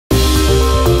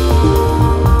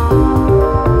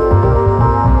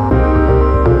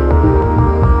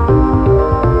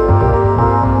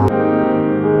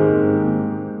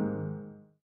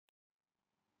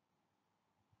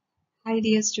Hi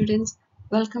dear students,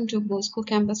 welcome to Bosco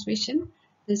Campus Vision.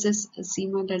 This is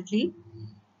Seema Dudley.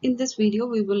 In this video,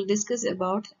 we will discuss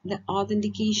about the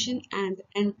authentication and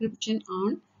encryption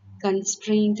on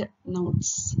constrained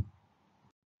nodes.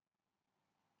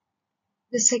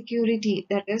 The security,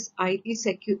 that is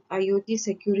IoT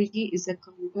security, is a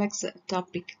complex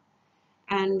topic,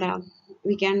 and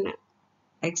we can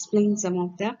explain some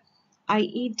of the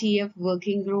IETF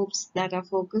working groups that are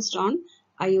focused on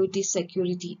IoT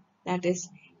security, that is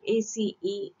ACE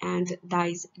and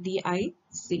DICE, DICE.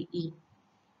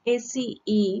 ACE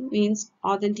means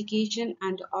Authentication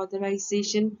and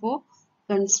Authorization for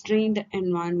Constrained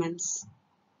Environments.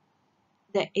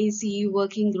 The ACE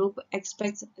working group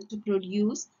expects to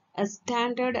produce a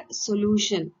standard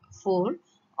solution for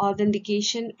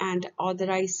authentication and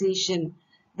authorization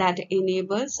that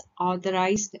enables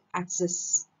authorized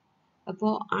access.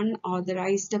 അപ്പോൾ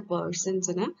unauthorized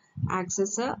personsന്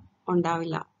access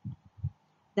ഉണ്ടാവില്ല.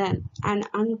 Then an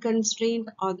unconstrained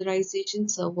authorization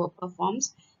server performs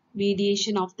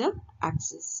mediation of the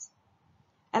access.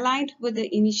 Aligned with the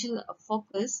initial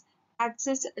focus,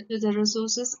 access to the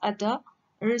resources at a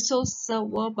resource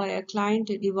server by a client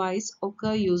device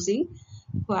occur using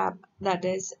CoAP, that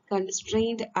is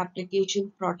Constrained Application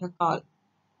Protocol,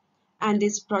 and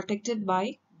is protected by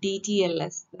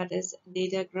DTLS, that is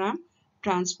Datagram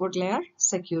Transport Layer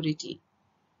Security.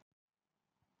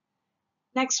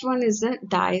 Next one is the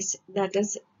DICE, that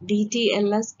is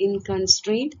DTLS in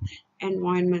constrained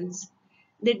environments.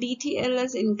 The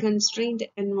DTLS in constrained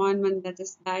environment, that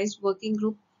is DICE working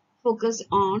group, focus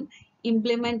on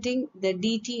implementing the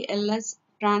DTLS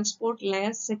Transport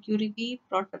Layer Security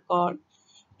Protocol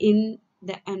in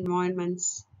the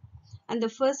environments. And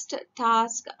the first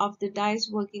task of the DICE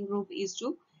working group is to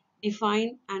define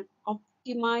an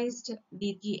optimized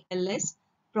DTLS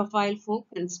profile for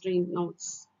constrained nodes.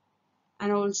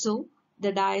 And also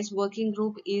the DICE working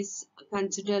group is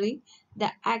considering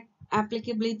the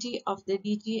applicability of the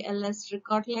DTLS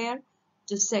record layer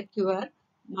to secure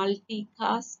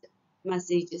multicast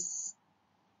messages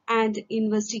and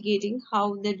investigating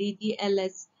how the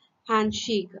DTLS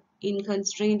handshake in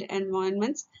constrained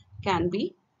environments can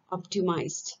be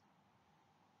optimized.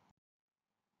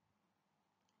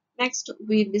 Next,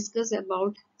 we discuss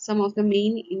about some of the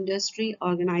main industry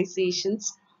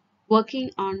organizations working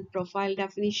on profile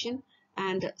definition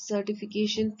and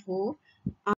certification for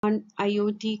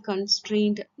IoT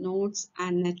constrained nodes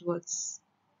and networks.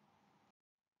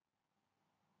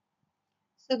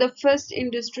 So the first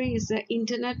industry is the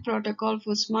Internet Protocol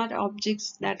for Smart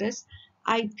Objects, that is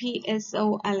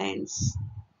IPSO Alliance.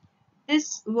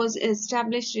 This was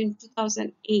established in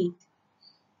 2008.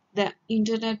 The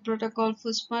Internet Protocol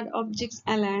for Smart Objects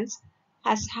Alliance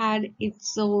has had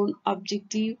its own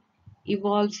objective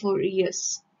evolve for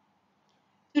years.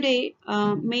 Today,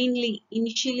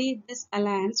 initially this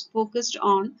alliance focused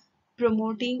on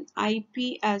promoting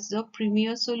IP as the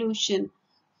premier solution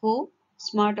for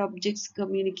smart objects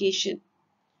communication.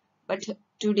 But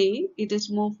today it is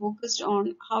more focused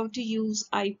on how to use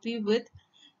IP with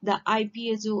the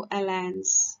IPSO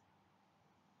alliance.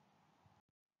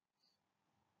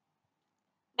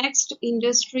 Next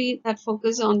industry that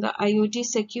focuses on the IoT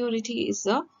security is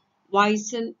the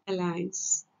Wyzen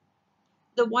Alliance.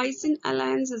 The Wyzen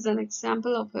Alliance is an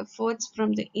example of efforts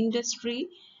from the industry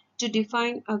to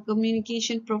define a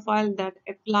communication profile that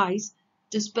applies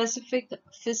to specific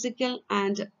physical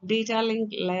and data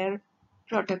link layer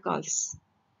protocols.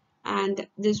 And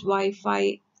this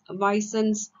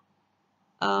Wyzen's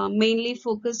mainly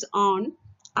focus on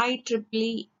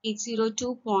IEEE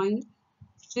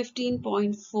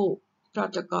 802.15.4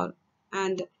 protocol,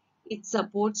 and it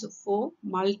supports for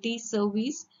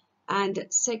multi-service and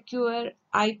secure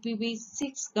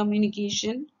IPv6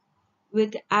 communication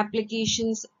with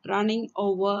applications running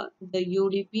over the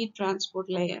UDP transport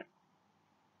layer.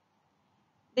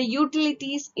 The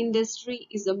utilities industry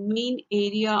is the main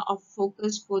area of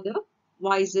focus for the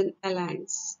Wyzen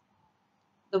Alliance.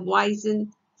 The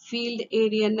Wyzen Field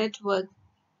Area Network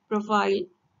profile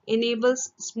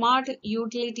enables smart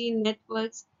utility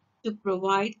networks to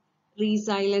provide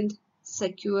resilient,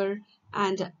 secure,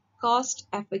 and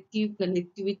cost-effective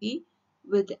connectivity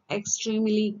with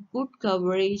extremely good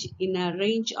coverage in a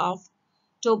range of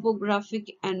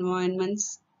topographic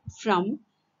environments, from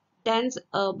dense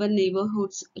urban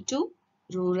neighborhoods to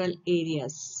rural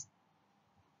areas.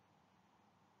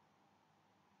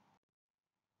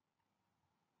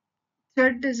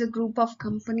 Third is a group of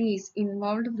companies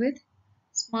involved with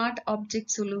smart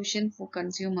object solution for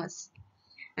consumers.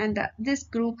 And this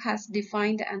group has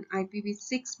defined an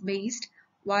IPv6 based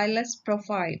wireless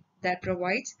profile that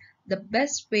provides the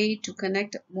best way to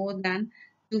connect more than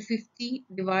 250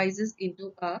 devices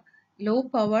into a low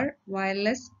power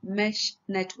wireless mesh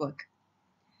network.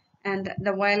 And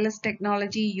the wireless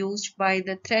technology used by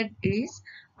the thread is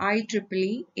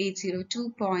IEEE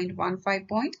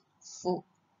 802.15.4.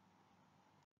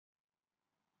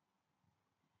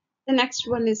 The next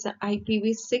one is the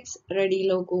IPv6 ready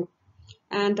logo,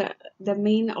 and the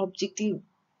main objective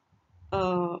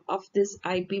of this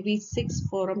IPv6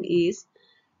 forum is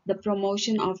the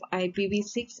promotion of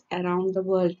IPv6 around the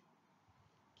world.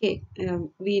 Okay,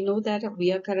 we know that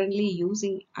we are currently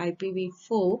using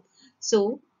IPv4,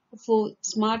 so for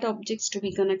smart objects to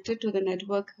be connected to the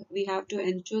network, we have to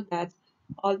ensure that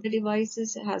all the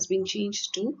devices has been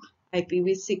changed to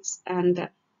IPv6, and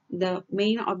the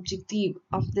main objective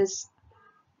of this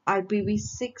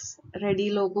IPv6 ready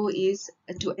logo is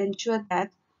to ensure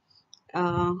that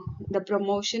the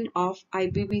promotion of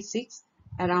IPv6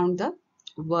 around the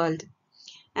world.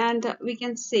 And we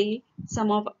can say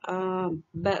some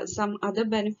other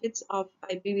benefits of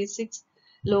IPv6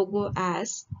 logo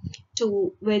as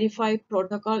to verify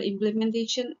protocol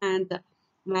implementation and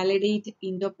validate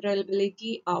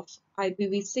interoperability of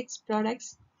IPv6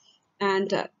 products,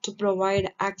 and to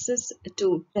provide access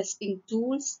to testing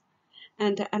tools.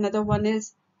 And another one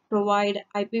is provide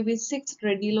IPv6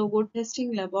 ready logo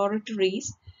testing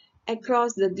laboratories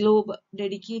across the globe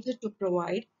dedicated to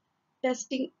provide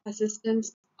testing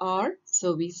assistance or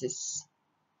services.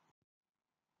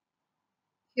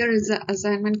 Here is the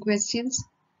assignment questions.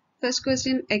 First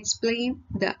question, explain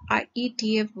the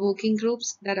IETF working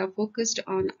groups that are focused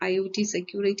on IoT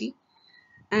security.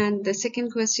 And the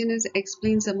second question is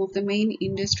explain some of the main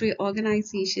industry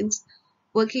organizations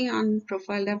working on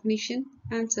profile definition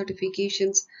and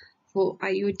certifications for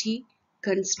IoT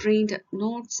constrained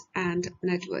nodes and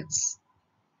networks.